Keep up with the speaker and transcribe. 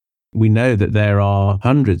We know that there are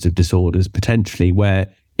hundreds of disorders potentially where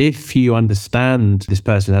if you understand this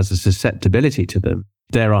person has a susceptibility to them,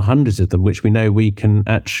 there are hundreds of them which we know we can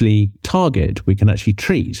actually target, we can actually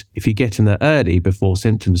treat if you get in there early before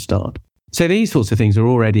symptoms start. So these sorts of things are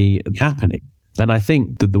already happening. And I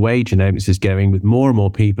think that the way genomics is going, with more and more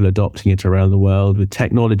people adopting it around the world, with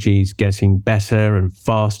technologies getting better and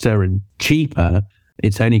faster and cheaper,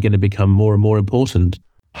 it's only going to become more and more important.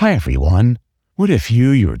 Hi, everyone. What if you,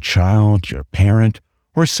 your child, your parent,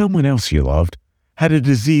 or someone else you loved had a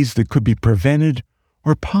disease that could be prevented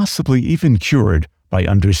or possibly even cured by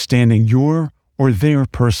understanding your or their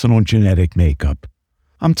personal genetic makeup?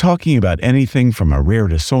 I'm talking about anything from a rare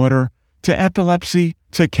disorder to epilepsy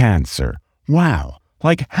to cancer. Wow,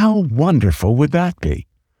 like how wonderful would that be?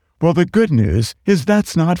 Well, the good news is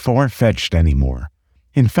that's not far-fetched anymore.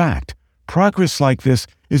 In fact, progress like this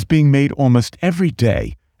is being made almost every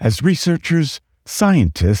day as researchers,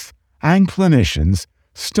 scientists, and clinicians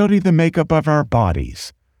study the makeup of our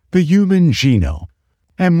bodies, the human genome.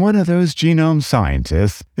 And one of those genome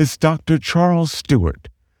scientists is Dr. Charles Stewart,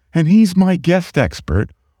 and he's my guest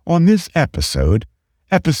expert on this episode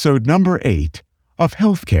number 8 of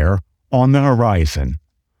Healthcare on the Horizon.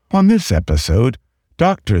 On this episode,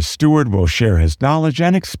 Dr. Stewart will share his knowledge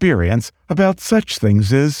and experience about such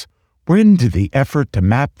things as: when did the effort to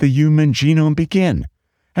map the human genome begin?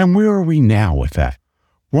 And where are we now with that?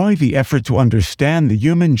 Why the effort to understand the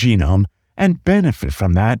human genome and benefit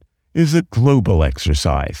from that is a global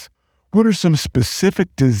exercise. What are some specific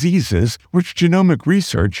diseases which genomic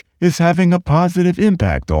research is having a positive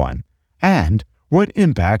impact on? And what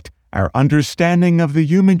impact our understanding of the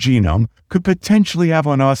human genome could potentially have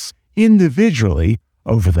on us individually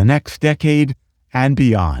over the next decade and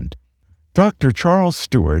beyond. Dr. Charles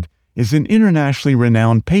Stewart is an internationally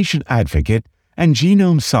renowned patient advocate and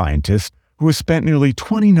genome scientist who has spent nearly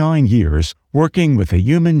 29 years working with the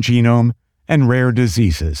human genome and rare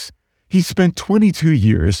diseases. He spent 22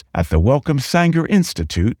 years at the Wellcome Sanger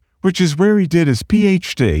Institute, which is where he did his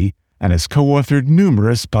PhD and has co-authored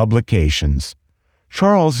numerous publications.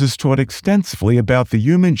 Charles has taught extensively about the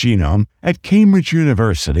human genome at Cambridge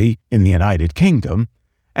University in the United Kingdom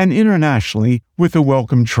and internationally with the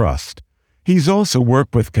Wellcome Trust. He's also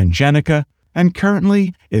worked with Congenica and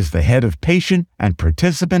currently is the head of patient and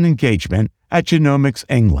participant engagement at Genomics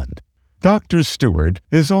England. Dr. Stewart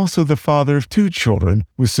is also the father of 2 children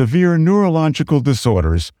with severe neurological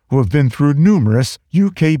disorders who have been through numerous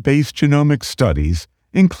UK-based genomic studies,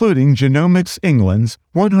 including Genomics England's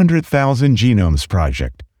 100,000 Genomes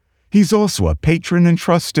project. He's also a patron and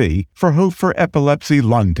trustee for Hope for Epilepsy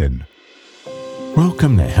London.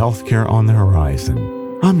 Welcome to Healthcare on the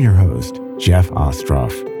Horizon. I'm your host, Jeff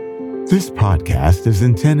Ostroff. This podcast is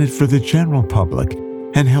intended for the general public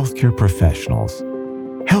and healthcare professionals.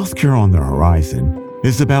 Healthcare on the Horizon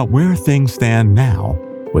is about where things stand now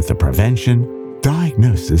with the prevention,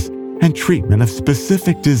 diagnosis, and treatment of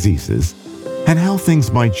specific diseases, and how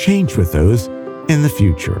things might change with those in the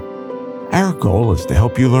future. Our goal is to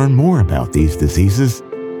help you learn more about these diseases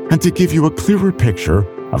and to give you a clearer picture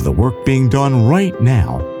of the work being done right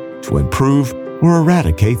now to improve or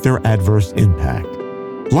eradicate their adverse impact.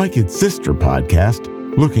 Like its sister podcast,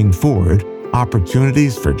 Looking Forward,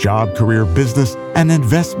 Opportunities for Job, Career, Business, and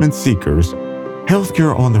Investment Seekers,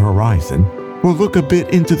 Healthcare on the Horizon will look a bit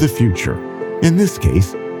into the future, in this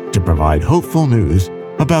case, to provide hopeful news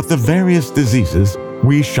about the various diseases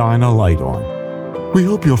we shine a light on. We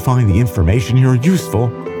hope you'll find the information here useful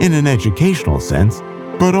in an educational sense,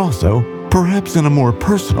 but also perhaps in a more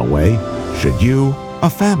personal way should you, a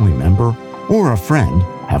family member, or a friend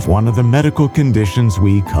have one of the medical conditions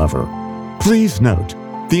we cover. Please note,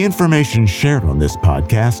 the information shared on this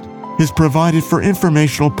podcast is provided for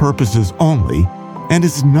informational purposes only and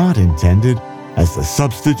is not intended as a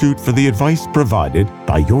substitute for the advice provided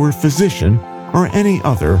by your physician or any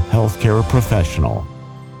other healthcare professional.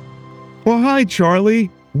 Well, hi, Charlie.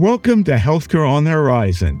 Welcome to Healthcare on the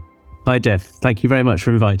Horizon. Hi, Jeff. Thank you very much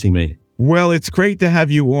for inviting me. Well, it's great to have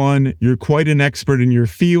you on. You're quite an expert in your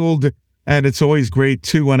field, and it's always great,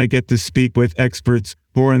 too, when I get to speak with experts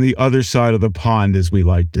who are on the other side of the pond, as we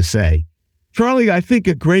like to say. Charlie, I think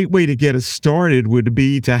a great way to get us started would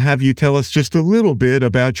be to have you tell us just a little bit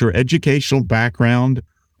about your educational background,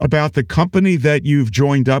 about the company that you've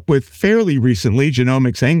joined up with fairly recently,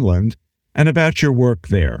 Genomics England, and about your work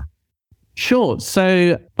there. Sure.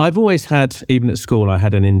 So I've always had, even at school, I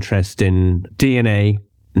had an interest in DNA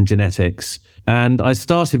and genetics. And I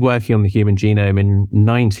started working on the human genome in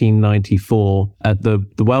 1994 at the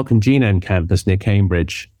Wellcome Genome campus near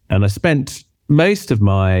Cambridge. And I spent most of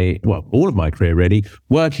all of my career really,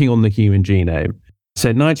 working on the human genome. So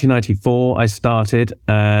 1994, I started,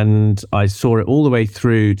 and I saw it all the way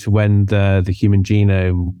through to when the human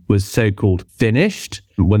genome was so-called finished,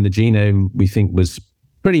 when the genome, we think, was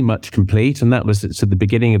pretty much complete. And that was at the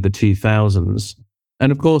beginning of the 2000s.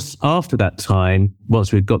 And of course, after that time,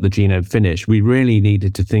 once we'd got the genome finished, we really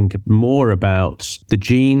needed to think more about the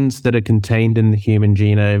genes that are contained in the human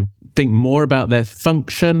genome, think more about their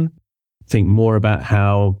function, think more about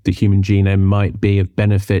how the human genome might be of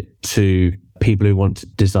benefit to people who want to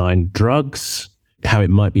design drugs, how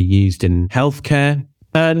it might be used in healthcare.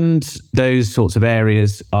 And those sorts of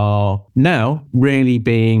areas are now really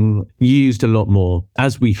being used a lot more,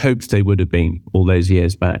 as we hoped they would have been all those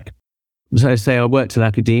years back. So I say I worked in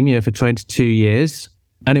academia for 22 years,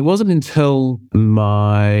 and it wasn't until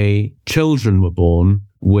my children were born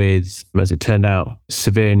with, as it turned out,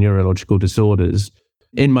 severe neurological disorders.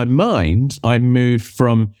 In my mind, I moved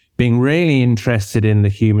from being really interested in the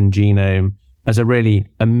human genome as a really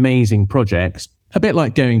amazing project, a bit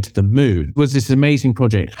like going to the moon. It was this amazing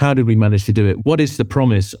project. How did we manage to do it? What is the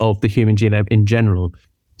promise of the human genome in general?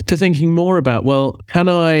 To thinking more about, well, can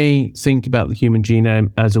I think about the human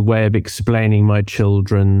genome as a way of explaining my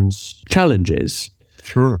children's challenges?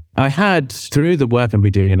 Sure. I had, through the work I've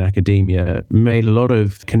been doing in academia, made a lot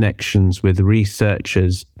of connections with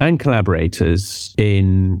researchers and collaborators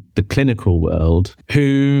in the clinical world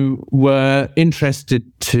who were interested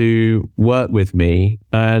to work with me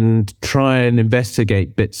and try and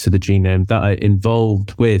investigate bits of the genome that are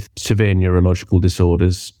involved with severe neurological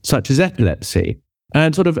disorders, such as epilepsy.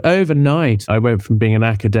 And sort of overnight, I went from being an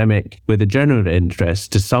academic with a general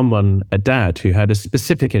interest to someone, a dad, who had a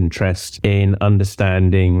specific interest in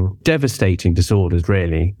understanding devastating disorders,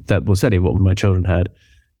 really, that was certainly what my children had.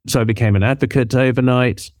 So I became an advocate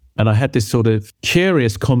overnight, and I had this sort of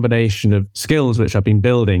curious combination of skills which I've been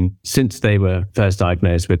building since they were first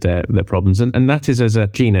diagnosed with their problems. And that is as a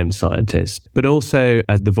genome scientist, but also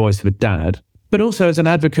as the voice of a dad, but also as an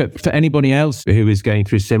advocate for anybody else who is going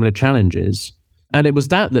through similar challenges. And it was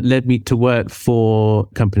that led me to work for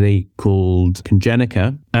a company called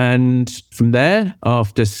Congenica. And from there,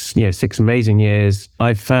 after 6 amazing years,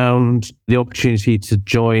 I found the opportunity to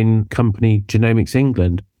join company Genomics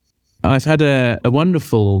England. I've had a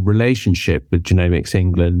wonderful relationship with Genomics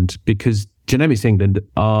England because Genomics England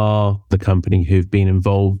are the company who've been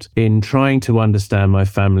involved in trying to understand my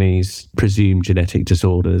family's presumed genetic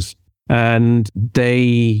disorders. And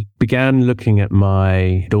they began looking at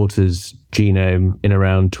my daughter's genome in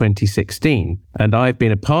around 2016. And I've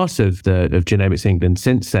been a part of Genomics England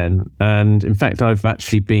since then. And in fact, I've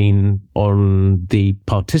actually been on the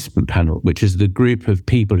participant panel, which is the group of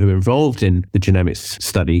people who are involved in the genomics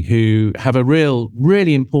study who have a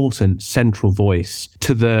really important central voice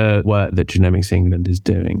to the work that Genomics England is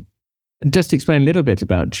doing. Just to explain a little bit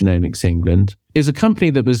about Genomics England, is a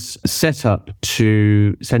company that was set up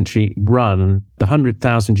to essentially run the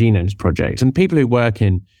 100,000 Genomes Project. And people who work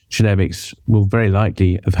in genomics will very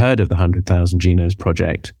likely have heard of the 100,000 Genomes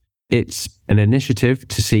Project. It's an initiative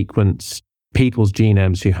to sequence people's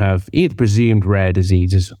genomes who have either presumed rare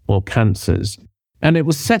diseases or cancers. And it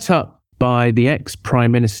was set up by the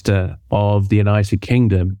ex-Prime Minister of the United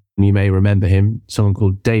Kingdom. You may remember him, someone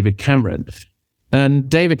called David Cameron. And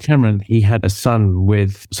David Cameron, he had a son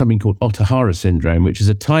with something called Ohtahara syndrome, which is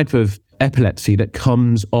a type of epilepsy that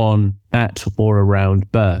comes on at or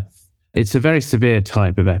around birth. It's a very severe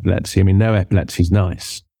type of epilepsy. I mean, no epilepsy is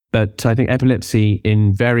nice. But I think epilepsy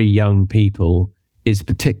in very young people is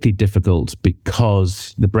particularly difficult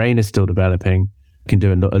because the brain is still developing, can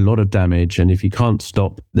do a lot of damage. And if you can't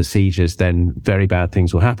stop the seizures, then very bad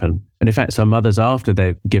things will happen. And in fact, some mothers, after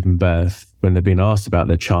they've given birth, when they've been asked about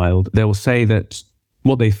their child, they will say that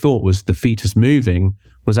what they thought was the fetus moving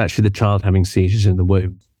was actually the child having seizures in the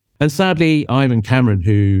womb. And sadly, Ivan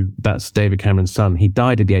Cameron, that's David Cameron's son, he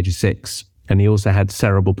died at the age of 6, and he also had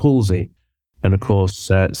cerebral palsy. And of course,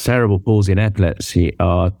 cerebral palsy and epilepsy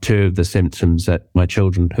are two of the symptoms that my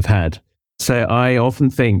children have had. So I often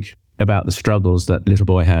think about the struggles that little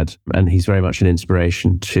boy had, and he's very much an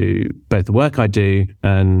inspiration to both the work I do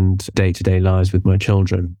and day-to-day lives with my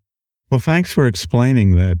children. Well, thanks for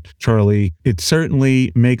explaining that, Charlie. It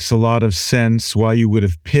certainly makes a lot of sense why you would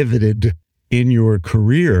have pivoted in your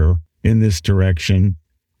career in this direction.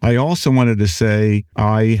 I also wanted to say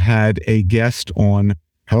I had a guest on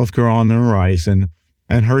Healthcare on the Horizon,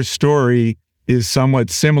 and her story is somewhat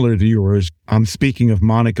similar to yours. I'm speaking of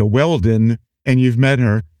Monica Weldon, and you've met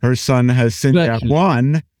her. Her son has SYNGAP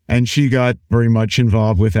 1, and she got very much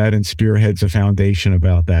involved with that and spearheads a foundation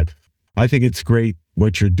about that. I think it's great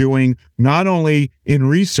what you're doing, not only in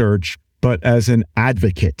research, but as an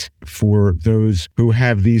advocate for those who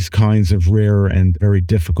have these kinds of rare and very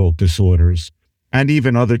difficult disorders, and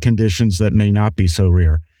even other conditions that may not be so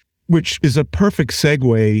rare, which is a perfect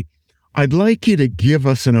segue. I'd like you to give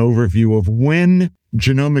us an overview of when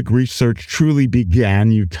genomic research truly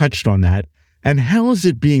began. You touched on that. And how is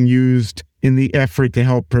it being used in the effort to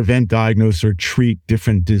help prevent, diagnose, or treat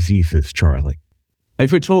different diseases, Charlie?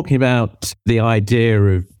 If we're talking about the idea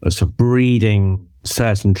of sort of breeding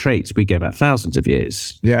certain traits, we go back thousands of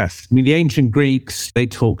years. Yes. I mean, the ancient Greeks, they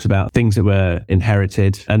talked about things that were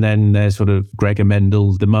inherited. And then there's sort of Gregor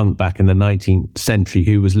Mendel, the monk back in the 19th century,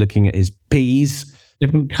 who was looking at his peas,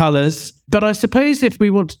 different colors. But I suppose if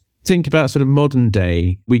we want to think about sort of modern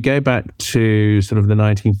day, we go back to sort of the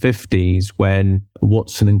 1950s when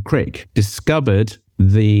Watson and Crick discovered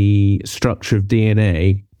the structure of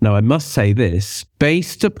DNA. Now, I must say this,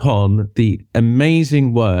 based upon the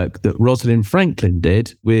amazing work that Rosalind Franklin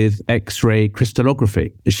did with X-ray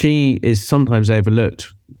crystallography. She is sometimes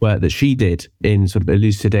overlooked, work that she did in sort of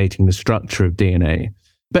elucidating the structure of DNA.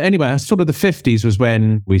 But anyway, sort of the 50s was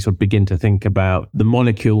when we sort of begin to think about the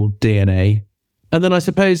molecule DNA. And then I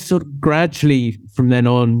suppose sort of gradually from then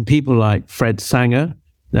on, people like Fred Sanger.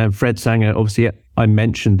 Now, Fred Sanger, obviously, I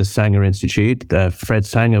mentioned the Sanger Institute. Fred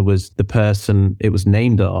Sanger was the person it was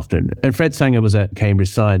named after. And Fred Sanger was a Cambridge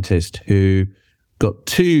scientist who got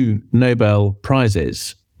 2 Nobel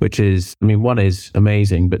Prizes, which is, I mean, one is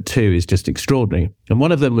amazing, but 2 is just extraordinary. And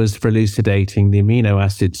one of them was for elucidating the amino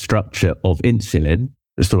acid structure of insulin,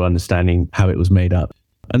 sort of understanding how it was made up.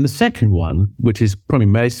 And the second one, which is probably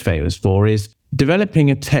most famous for, is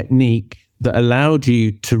developing a technique that allowed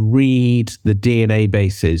you to read the DNA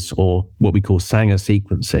bases, or what we call Sanger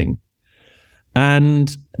sequencing,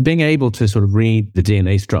 and being able to sort of read the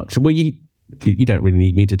DNA structure. Well, you don't really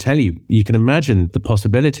need me to tell you. You can imagine the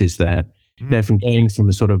possibilities there. They're from going from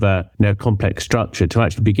a sort of a complex structure to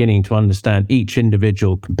actually beginning to understand each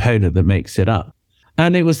individual component that makes it up.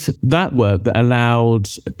 And it was that work that allowed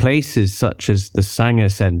places such as the Sanger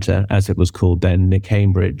Center, as it was called then, near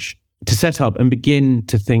Cambridge, to set up and begin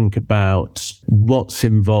to think about what's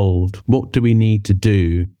involved, what do we need to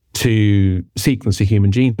do to sequence the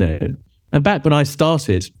human genome. And back when I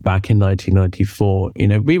started, back in 1994,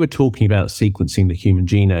 we were talking about sequencing the human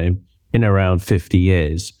genome in around 50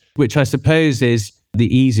 years, which I suppose is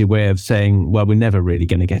the easy way of saying, well, we're never really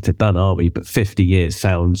going to get it done, are we? But 50 years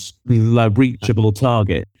sounds like a reachable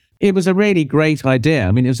target. It was a really great idea.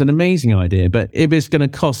 I mean, it was an amazing idea, but it was going to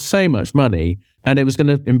cost so much money and it was going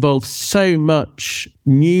to involve so much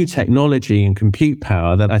new technology and compute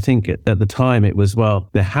power that I think at the time it was, well,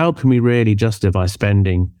 how can we really justify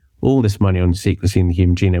spending all this money on sequencing the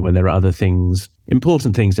human genome when there are other things,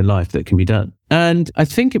 important things in life that can be done? And I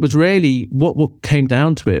think it was really what came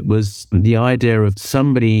down to it was the idea of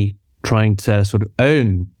somebody trying to sort of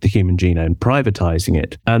own the human genome, privatizing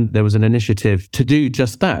it. And there was an initiative to do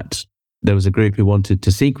just that. There was a group who wanted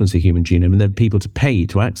to sequence the human genome and then people to pay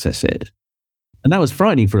to access it. And that was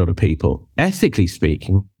frightening for a lot of people. Ethically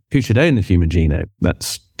speaking, who should own the human genome?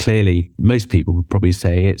 That's clearly, most people would probably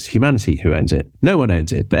say it's humanity who owns it. No one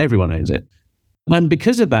owns it, but everyone owns it. And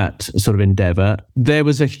because of that sort of endeavor, there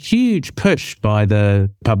was a huge push by the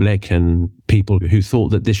public and people who thought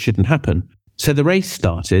that this shouldn't happen. So the race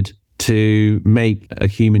started to make a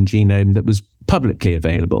human genome that was publicly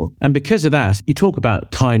available. And because of that, you talk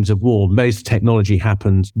about times of war, most technology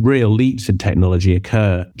happens, real leaps in technology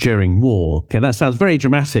occur during war. Okay, that sounds very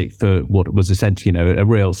dramatic for what was essentially, a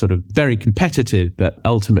real sort of very competitive, but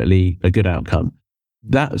ultimately a good outcome.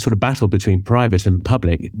 That sort of battle between private and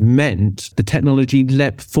public meant the technology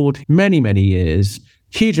leapt forward many, many years,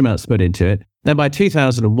 huge amounts put into it. Then by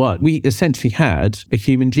 2001, we essentially had a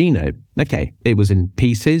human genome. Okay, it was in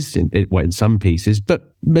pieces, in some pieces,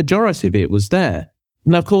 but majority of it was there.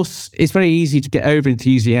 Now, of course, it's very easy to get over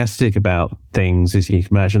enthusiastic about things, as you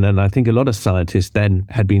can imagine. And I think a lot of scientists then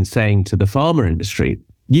had been saying to the pharma industry,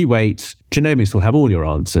 you wait, genomics will have all your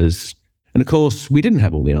answers. And of course, we didn't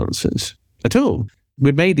have all the answers at all.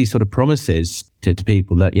 We'd made these sort of promises to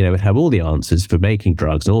people that, would have all the answers for making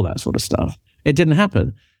drugs and all that sort of stuff. It didn't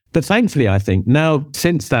happen. But thankfully, I think now,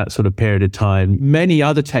 since that sort of period of time, many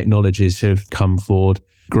other technologies have come forward,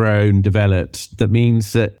 grown, developed. That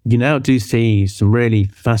means that you now do see some really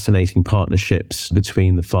fascinating partnerships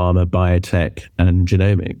between the pharma, biotech, and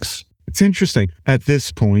genomics. It's interesting. At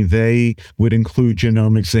this point, they would include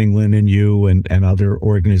Genomics England and you and other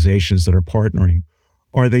organizations that are partnering.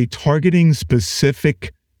 Are they targeting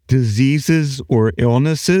specific diseases or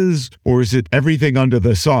illnesses, or is it everything under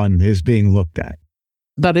the sun is being looked at?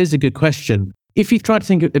 That is a good question. If you try to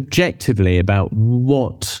think objectively about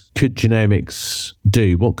what could genomics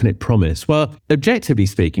do? What can it promise? Well, objectively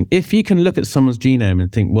speaking, if you can look at someone's genome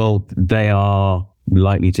and think, well, they are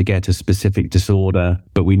likely to get a specific disorder,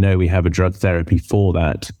 but we know we have a drug therapy for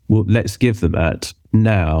that, well, let's give them that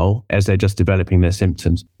now as they're just developing their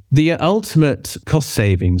symptoms. The ultimate cost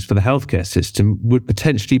savings for the healthcare system would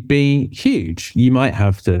potentially be huge. You might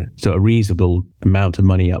have to sort of reasonable amount of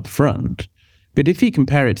money up front. But if you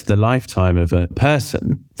compare it to the lifetime of a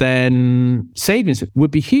person, then savings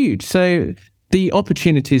would be huge. So the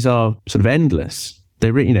opportunities are sort of endless.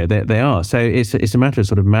 They are. So it's a matter of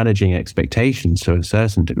sort of managing expectations to a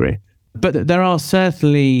certain degree. But there are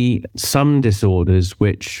certainly some disorders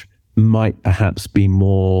which might perhaps be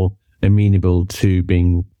more amenable to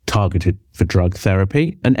being targeted for drug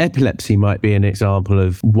therapy. And epilepsy might be an example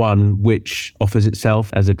of one which offers itself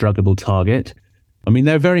as a druggable target. I mean,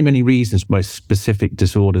 there are very many reasons why specific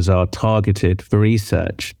disorders are targeted for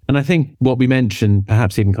research. And I think what we mentioned,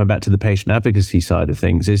 perhaps even coming back to the patient advocacy side of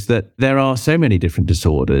things, is that there are so many different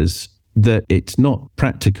disorders that it's not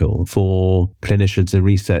practical for clinicians and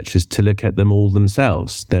researchers to look at them all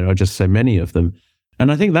themselves. There are just so many of them.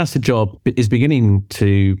 And I think that's the job is beginning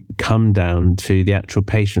to come down to the actual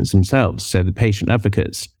patients themselves, so the patient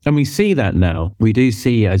advocates. And we see that now. We do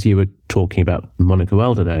see, as you were talking about Monica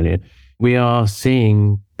Weldon earlier, we are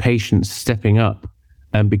seeing patients stepping up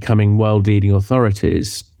and becoming world-leading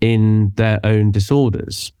authorities in their own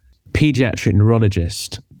disorders. Pediatric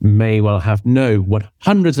neurologists may well know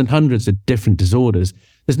hundreds and hundreds of different disorders.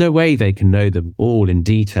 There's no way they can know them all in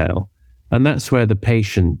detail. And that's where the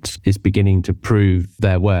patient is beginning to prove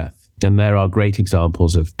their worth. And there are great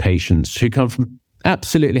examples of patients who come from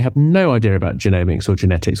absolutely have no idea about genomics or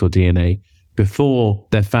genetics or DNA before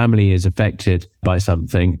their family is affected by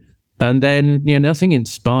something. And then, nothing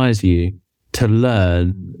inspires you to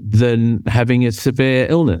learn than having a severe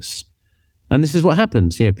illness. And this is what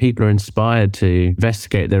happens. People are inspired to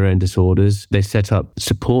investigate their own disorders. They set up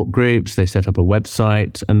support groups, they set up a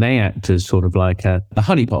website, and they act as sort of like a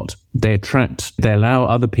honeypot. They allow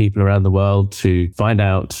other people around the world to find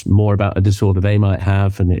out more about a disorder they might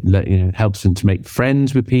have, and it helps them to make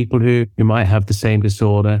friends with people who might have the same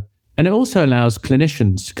disorder. And it also allows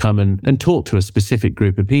clinicians to come and talk to a specific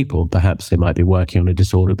group of people. Perhaps they might be working on a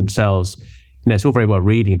disorder themselves. It's all very well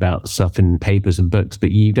reading about stuff in papers and books,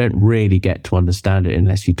 but you don't really get to understand it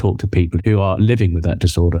unless you talk to people who are living with that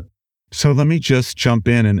disorder. So let me just jump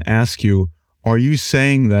in and ask you, are you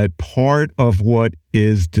saying that part of what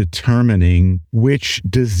is determining which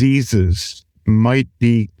diseases might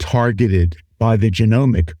be targeted by the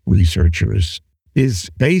genomic researchers is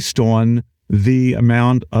based on the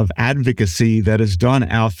amount of advocacy that is done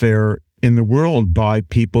out there in the world by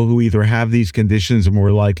people who either have these conditions or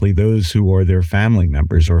more likely those who are their family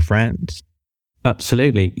members or friends?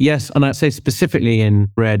 Absolutely. Yes. And I'd say specifically in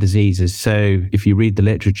rare diseases. So if you read the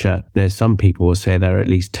literature, there's some people will say there are at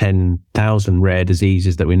least 10,000 rare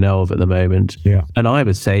diseases that we know of at the moment. Yeah. And I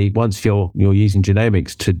would say once you're using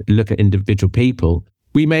genomics to look at individual people,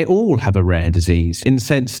 we may all have a rare disease in the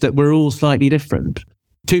sense that we're all slightly different.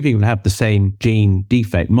 Two people have the same gene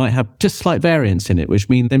defect might have just slight variants in it, which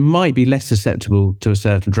means they might be less susceptible to a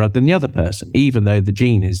certain drug than the other person, even though the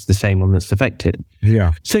gene is the same one that's affected.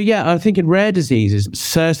 Yeah. So I think in rare diseases,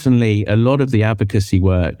 certainly a lot of the advocacy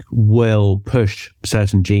work will push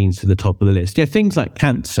certain genes to the top of the list. Things like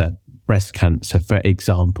cancer, breast cancer, for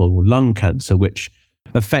example, lung cancer, which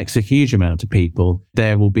affects a huge amount of people.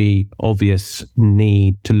 There will be obvious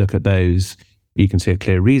need to look at those. You can see a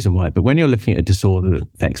clear reason why. But when you're looking at a disorder that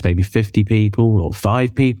affects maybe 50 people or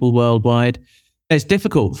 5 people worldwide, it's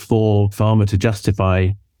difficult for pharma to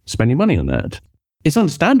justify spending money on that. It's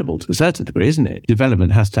understandable to a certain degree, isn't it?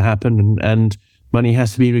 Development has to happen and money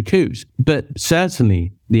has to be recouped. But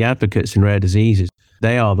certainly the advocates in rare diseases,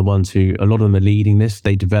 they are the ones who, a lot of them are leading this.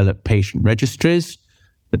 They develop patient registries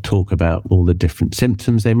that talk about all the different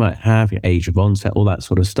symptoms they might have, your age of onset, all that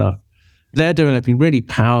sort of stuff. They're developing really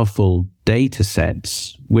powerful data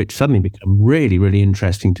sets, which suddenly become really, really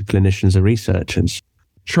interesting to clinicians and researchers.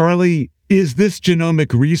 Charlie, is this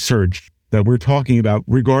genomic research that we're talking about,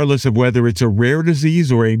 regardless of whether it's a rare disease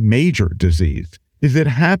or a major disease, is it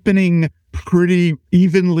happening pretty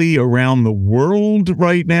evenly around the world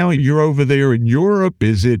right now? You're over there in Europe.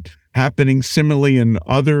 Is it happening similarly in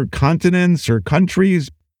other continents or countries?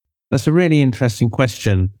 That's a really interesting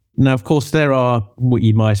question. Now, of course, there are what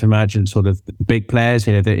you might imagine sort of big players,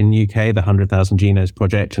 in UK, the 100,000 Genomes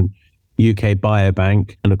Project and UK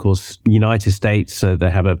Biobank, and of course, United States, they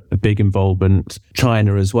have a big involvement,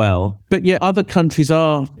 China as well. But other countries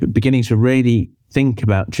are beginning to really think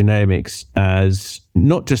about genomics as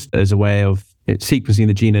not just as a way of sequencing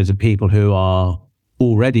the genomes of people who are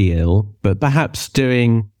already ill, but perhaps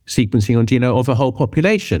doing sequencing on genome of a whole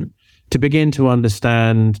population to begin to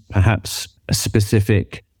understand perhaps a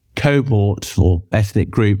specific cohort or ethnic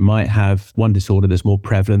group might have one disorder that's more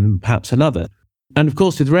prevalent than perhaps another. And of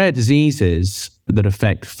course, with rare diseases that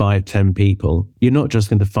affect 5, 10 people, you're not just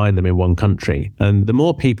going to find them in one country. And the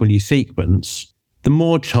more people you sequence, the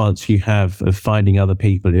more chance you have of finding other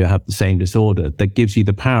people who have the same disorder. That gives you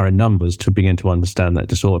the power in numbers to begin to understand that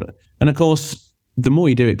disorder. And of course, the more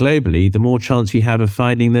you do it globally, the more chance you have of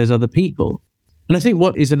finding those other people. And I think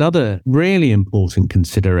what is another really important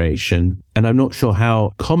consideration, and I'm not sure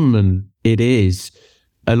how common it is,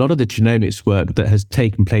 a lot of the genomics work that has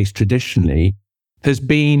taken place traditionally has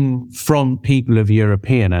been from people of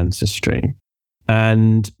European ancestry.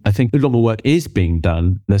 And I think a lot more work is being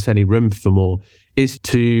done, there's certainly room for more, is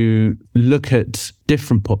to look at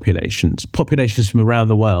different populations from around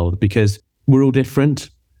the world, because we're all different.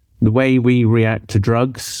 The way we react to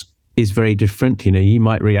drugs is very different. You know, you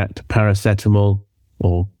might react to paracetamol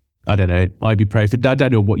or, I don't know, ibuprofen. I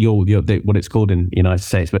don't know what it's called in the United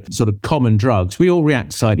States, but sort of common drugs. We all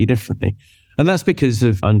react slightly differently. And that's because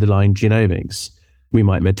of underlying genomics. We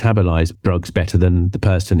might metabolize drugs better than the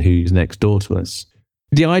person who's next door to us.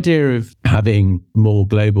 The idea of having more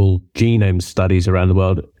global genome studies around the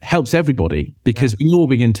world helps everybody, because we all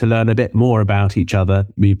begin to learn a bit more about each other.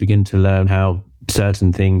 We begin to learn how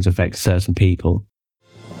certain things affect certain people.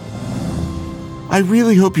 I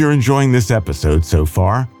really hope you're enjoying this episode so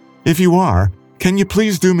far. If you are, can you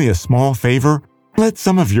please do me a small favor? Let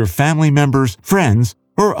some of your family members, friends,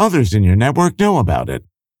 or others in your network know about it,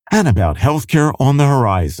 and about healthcare on the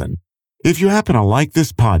horizon. If you happen to like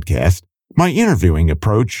this podcast, my interviewing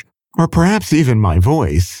approach, or perhaps even my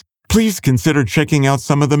voice, please consider checking out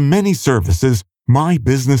some of the many services my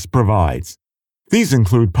business provides. These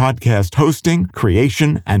include podcast hosting,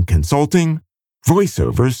 creation and consulting,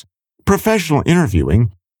 voiceovers, professional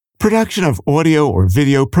interviewing, production of audio or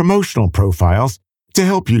video promotional profiles to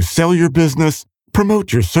help you sell your business,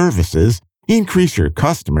 promote your services, increase your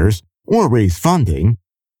customers, or raise funding,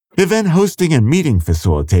 event hosting and meeting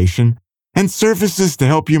facilitation, and services to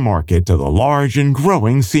help you market to the large and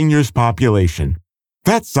growing seniors population.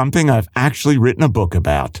 That's something I've actually written a book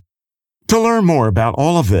about. To learn more about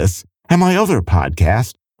all of this and my other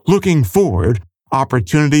podcast, Looking Forward,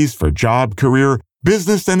 Opportunities for Job, Career,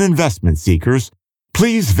 Business, and Investment Seekers,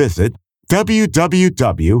 please visit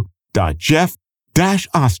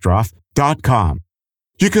www.jeff-ostroff.com.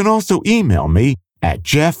 You can also email me at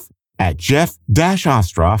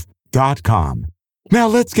jeff@ostroff.com. Now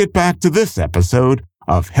let's get back to this episode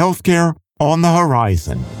of Healthcare on the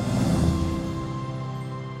Horizon.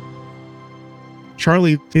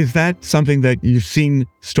 Charlie, is that something that you've seen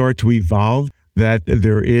start to evolve, that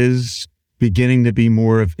there is beginning to be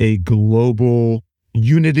more of a global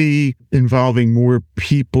unity involving more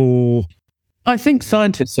people? I think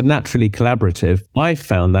scientists are naturally collaborative. I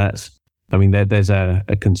found that. I mean, there's a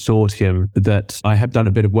consortium that I have done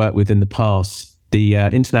a bit of work with in the past, the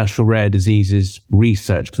International Rare Diseases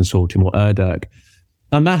Research Consortium, or IRDC.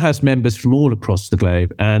 And that has members from all across the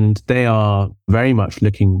globe, and they are very much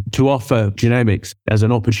looking to offer genomics as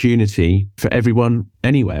an opportunity for everyone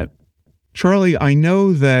anywhere. Charlie, I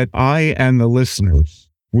know that I and the listeners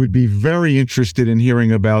would be very interested in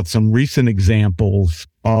hearing about some recent examples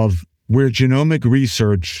of where genomic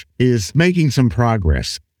research is making some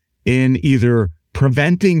progress in either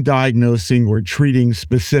preventing, diagnosing, or treating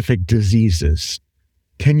specific diseases.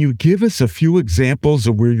 Can you give us a few examples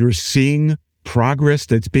of where you're seeing progress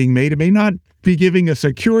that's being made? It may not be giving us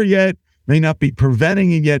a cure yet, may not be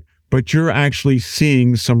preventing it yet, but you're actually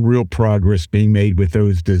seeing some real progress being made with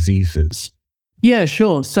those diseases. Yeah,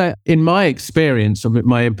 sure. So in my experience, or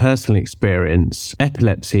my personal experience,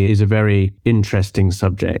 epilepsy is a very interesting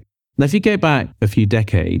subject. Now, if you go back a few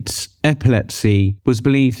decades, epilepsy was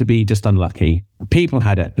believed to be just unlucky. People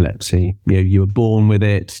had epilepsy. You were born with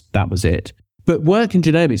it. That was it. But work in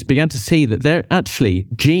genomics began to see that there actually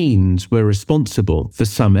genes were responsible for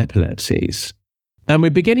some epilepsies. And we're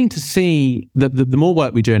beginning to see that the more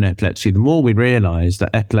work we do in epilepsy, the more we realize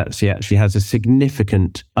that epilepsy actually has a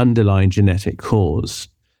significant underlying genetic cause.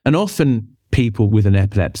 And often people with an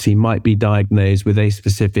epilepsy might be diagnosed with a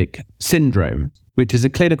specific syndrome, which is a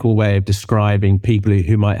clinical way of describing people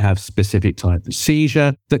who might have specific type of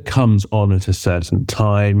seizure that comes on at a certain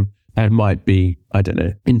time and might be,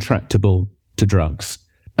 intractable to drugs.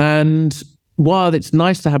 And while it's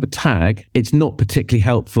nice to have a tag, it's not particularly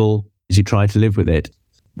helpful as you try to live with it.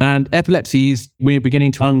 And epilepsies, we're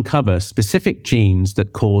beginning to uncover specific genes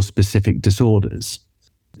that cause specific disorders.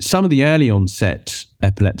 Some of the early onset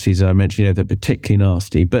epilepsies I mentioned, they're particularly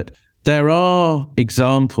nasty, but There are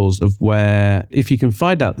examples of where if you can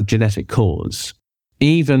find out the genetic cause,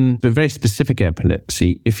 even for very specific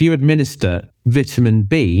epilepsy, if you administer vitamin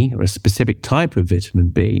B or a specific type of vitamin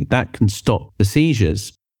B, that can stop the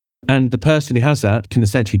seizures. And the person who has that can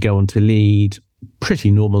essentially go on to lead pretty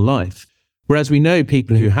normal life. Whereas we know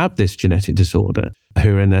people who have this genetic disorder,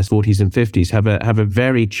 who are in their 40s and 50s, have a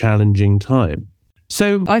very challenging time.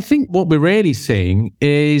 So I think what we're really seeing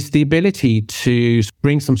is the ability to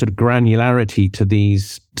bring some sort of granularity to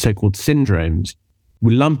these so-called syndromes.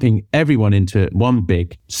 We're lumping everyone into one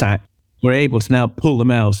big sack. We're able to now pull them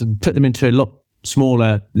out and put them into a lot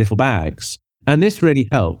smaller little bags. And this really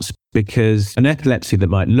helps because an epilepsy that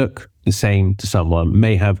might look the same to someone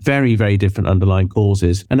may have very, very different underlying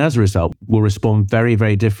causes. And as a result, will respond very,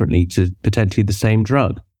 very differently to potentially the same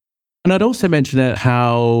drug. And I'd also mention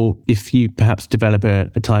how if you perhaps develop a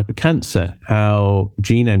type of cancer, how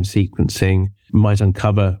genome sequencing might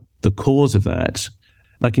uncover the cause of that.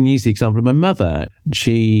 I can use the example of my mother.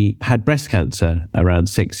 She had breast cancer around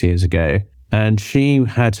 6 years ago, and she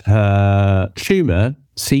had her tumour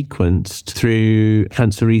sequenced through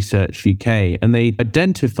Cancer Research UK, and they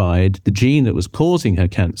identified the gene that was causing her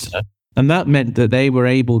cancer. And that meant that they were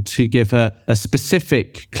able to give her a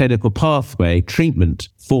specific clinical pathway treatment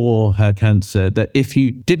for her cancer, that if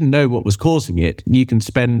you didn't know what was causing it, you can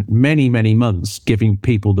spend many, many months giving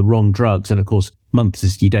people the wrong drugs. And of course, months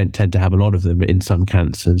is you don't tend to have a lot of them in some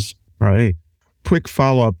cancers. Right. Quick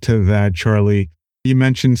follow-up to that, Charlie. You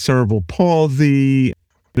mentioned cerebral palsy.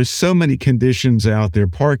 There's so many conditions out there,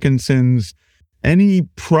 Parkinson's. Any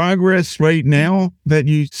progress right now that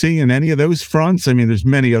you see in any of those fronts? I mean, there's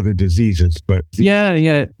many other diseases, but...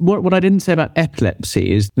 Yeah. What I didn't say about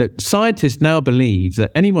epilepsy is that scientists now believe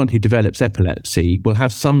that anyone who develops epilepsy will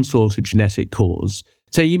have some sort of genetic cause.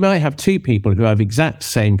 So you might have two people who have exact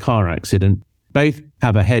same car accident, both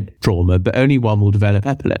have a head trauma, but only one will develop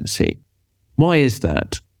epilepsy. Why is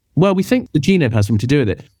that? Well, we think the genome has something to do with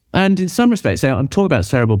it. And in some respects, I'm talking about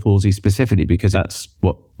cerebral palsy specifically because that's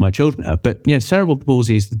what my children have. But cerebral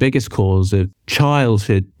palsy is the biggest cause of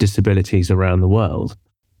childhood disabilities around the world.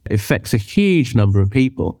 It affects a huge number of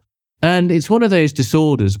people. And it's one of those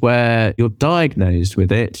disorders where you're diagnosed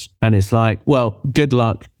with it and it's like, well, good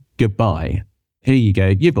luck, goodbye. Here you go.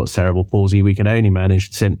 You've got cerebral palsy. We can only manage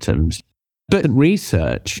the symptoms. But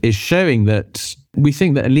research is showing that we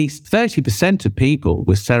think that at least 30% of people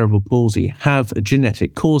with cerebral palsy have a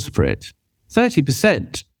genetic cause for it.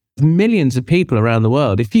 30%. Millions of people around the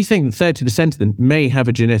world. If you think that 30% of them may have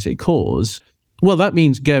a genetic cause, well, that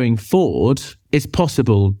means going forward, it's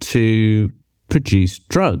possible to produce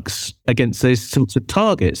drugs against those sorts of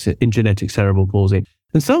targets in genetic cerebral palsy.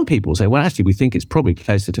 And some people say, well, actually, we think it's probably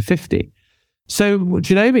closer to 50. So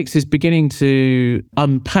genomics is beginning to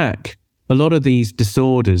unpack a lot of these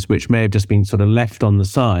disorders which may have just been sort of left on the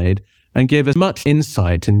side and give us much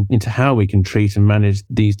insight into how we can treat and manage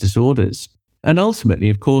these disorders. And ultimately,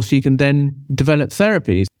 of course, you can then develop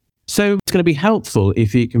therapies. So it's going to be helpful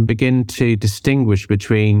if you can begin to distinguish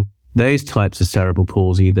between those types of cerebral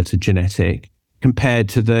palsy that are genetic compared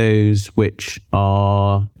to those which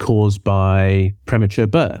are caused by premature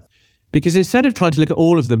birth. Because instead of trying to look at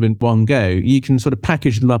all of them in one go, you can sort of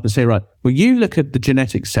package them up and say, right, well, you look at the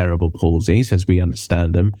genetic cerebral palsies as we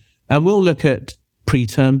understand them, and we'll look at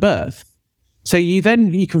preterm birth. So you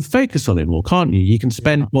can focus on it more, can't you? You can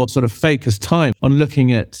spend more sort of focused time on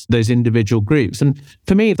looking at those individual groups. And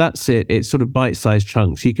for me, that's it. It's sort of bite-sized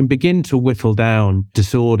chunks. You can begin to whittle down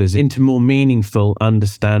disorders into more meaningful,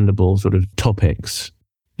 understandable sort of topics.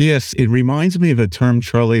 Yes, it reminds me of a term,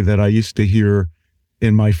 Charlie, that I used to hear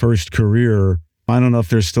in my first career. I don't know if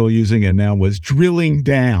they're still using it now, was drilling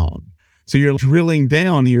down. So you're drilling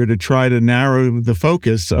down here to try to narrow the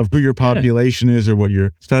focus of who your population is or what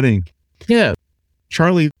you're studying. Yeah.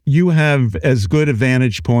 Charlie, you have as good a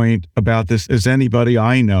vantage point about this as anybody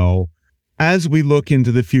I know. As we look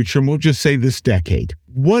into the future, and we'll just say this decade,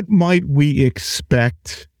 what might we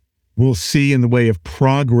expect we'll see in the way of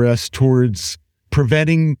progress towards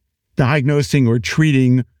preventing, diagnosing, or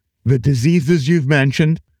treating the diseases you've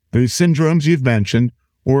mentioned, the syndromes you've mentioned,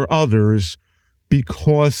 or others,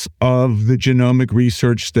 because of the genomic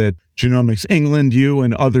research that Genomics England, you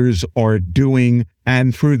and others are doing,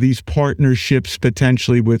 and through these partnerships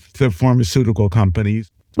potentially with the pharmaceutical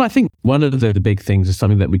companies? Well, I think one of the big things is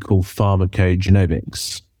something that we call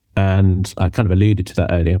pharmacogenomics. And I kind of alluded to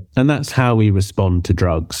that earlier. And that's how we respond to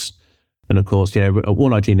drugs. And of course,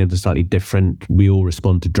 all our genomes are slightly different. We all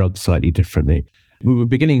respond to drugs slightly differently. We were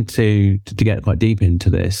beginning to get quite deep into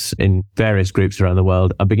this in various groups around the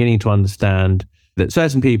world. I'm beginning to understand that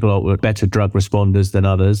certain people are better drug responders than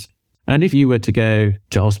others. And if you were to go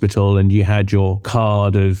to hospital and you had your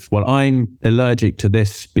card of, well, I'm allergic to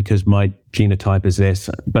this because my genotype is this,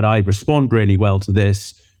 but I respond really well to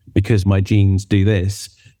this because my genes do this,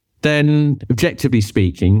 then objectively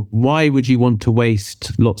speaking, why would you want to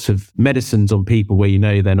waste lots of medicines on people where you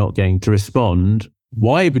know they're not going to respond?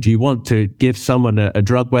 Why would you want to give someone a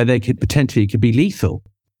drug where they could potentially be lethal?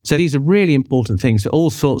 So these are really important things, all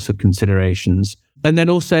sorts of considerations. And then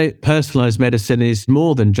also personalized medicine is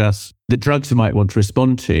more than just the drugs you might want to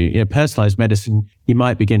respond to. Personalized medicine, you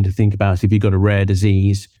might begin to think about if you've got a rare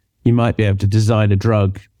disease, you might be able to design a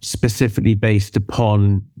drug specifically based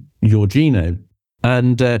upon your genome.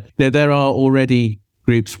 And there are already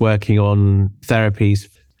groups working on therapies,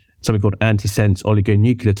 something called antisense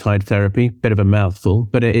oligonucleotide therapy, bit of a mouthful,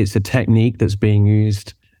 but it's a technique that's being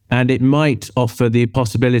used. And it might offer the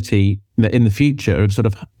possibility that in the future of sort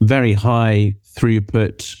of very high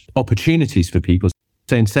throughput opportunities for people.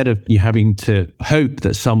 So instead of you having to hope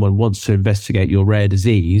that someone wants to investigate your rare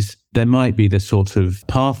disease, there might be this sort of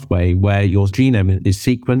pathway where your genome is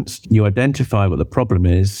sequenced, you identify what the problem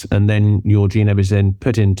is, and then your genome is then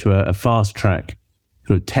put into a fast track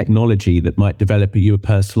sort of technology that might develop you a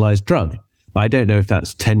personalized drug. I don't know if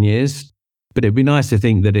that's 10 years, but it'd be nice to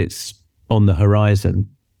think that it's on the horizon.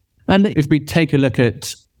 And if we take a look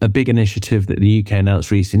at a big initiative that the UK announced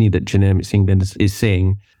recently that Genomics England is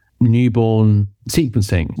seeing, newborn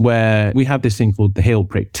sequencing, where we have this thing called the heel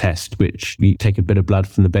prick test, which you take a bit of blood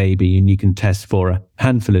from the baby and you can test for a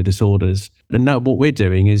handful of disorders. And now what we're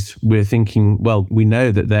doing is we're thinking, well, we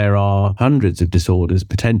know that there are hundreds of disorders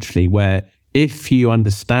potentially where if you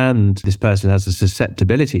understand this person has a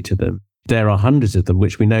susceptibility to them, there are hundreds of them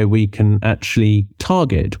which we know we can actually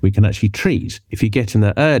target, we can actually treat if you get in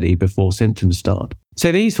there early before symptoms start.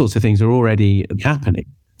 So these sorts of things are already happening.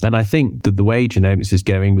 And I think that the way genomics is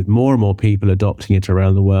going, with more and more people adopting it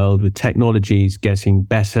around the world, with technologies getting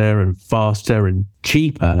better and faster and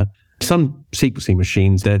cheaper, some sequencing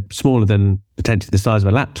machines, they're smaller than potentially the size of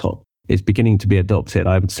a laptop. It's beginning to be adopted,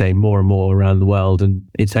 I would say, more and more around the world, and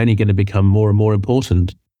it's only going to become more and more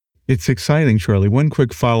important. It's exciting, Charlie. One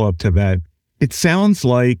quick follow-up to that. It sounds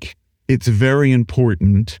like it's very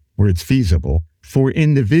important, or it's feasible, for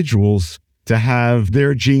individuals to have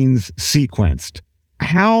their genes sequenced.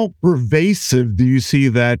 How pervasive do you see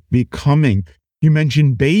that becoming? You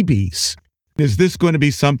mentioned babies. Is this going to be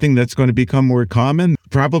something that's going to become more common?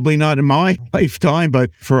 Probably not in my lifetime, but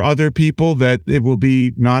for other people that it will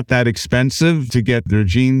be not that expensive to get their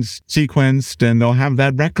genes sequenced and they'll have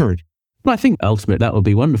that record. Well, I think ultimately that would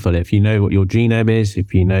be wonderful. If you know what your genome is,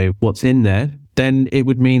 if you know what's in there, then it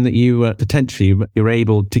would mean that you potentially you're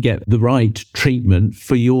able to get the right treatment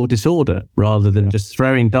for your disorder rather than just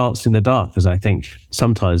throwing darts in the dark, as I think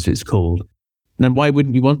sometimes it's called. And why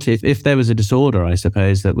wouldn't you want to? If there was a disorder, I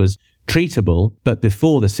suppose, that was treatable, but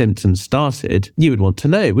before the symptoms started, you would want to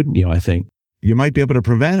know, wouldn't you, I think? You might be able to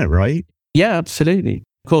prevent it, right? Yeah, absolutely.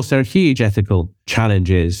 Of course, there are huge ethical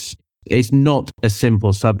challenges. It's not a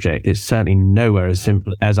simple subject. It's certainly nowhere as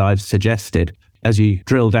simple as I've suggested. As you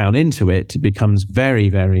drill down into it, it becomes very,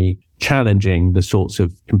 very challenging, the sorts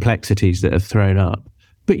of complexities that are thrown up.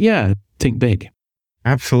 But yeah, think big.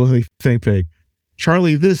 Absolutely, think big.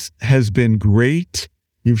 Charlie, this has been great.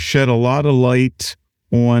 You've shed a lot of light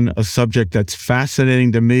on a subject that's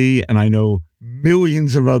fascinating to me, and I know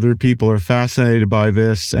millions of other people are fascinated by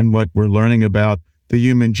this and what we're learning about the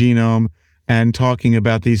human genome, and talking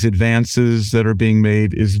about these advances that are being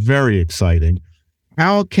made is very exciting.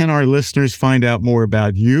 How can our listeners find out more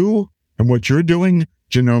about you and what you're doing,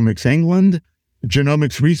 Genomics England,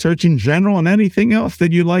 genomics research in general, and anything else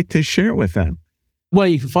that you'd like to share with them? Well,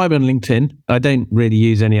 you can find me on LinkedIn. I don't really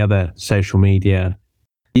use any other social media.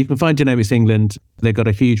 You can find Genomics England. They've got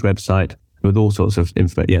a huge website with all sorts of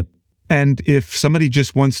info. Yeah. And if somebody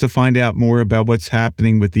just wants to find out more about what's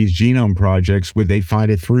happening with these genome projects, would they find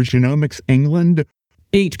it through Genomics England?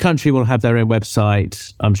 Each country will have their own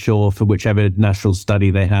website, I'm sure, for whichever national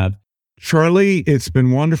study they have. Charlie, it's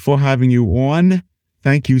been wonderful having you on.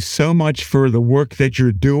 Thank you so much for the work that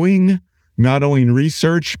you're doing, not only in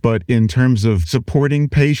research, but in terms of supporting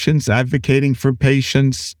patients, advocating for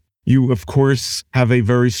patients. You, of course, have a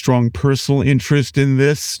very strong personal interest in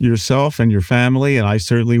this yourself and your family, and I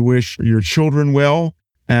certainly wish your children well,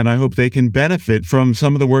 and I hope they can benefit from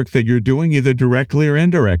some of the work that you're doing, either directly or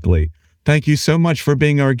indirectly. Thank you so much for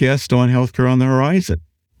being our guest on Healthcare on the Horizon.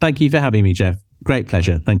 Thank you for having me, Jeff. Great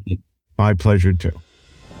pleasure. Thank you. My pleasure, too.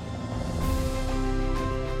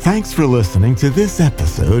 Thanks for listening to this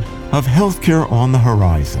episode of Healthcare on the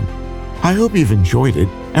Horizon. I hope you've enjoyed it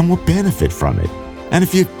and will benefit from it. And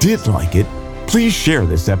if you did like it, Please share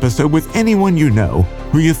this episode with anyone you know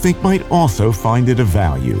who you think might also find it of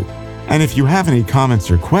value. And if you have any comments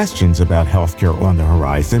or questions about healthcare on the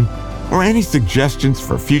horizon, or any suggestions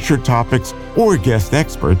for future topics or guest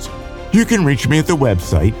experts, you can reach me at the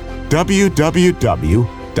website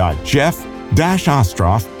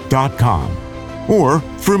www.jeff-ostroff.com or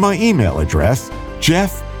through my email address,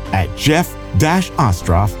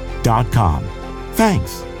 jeff@jeff-ostroff.com.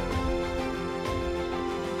 Thanks.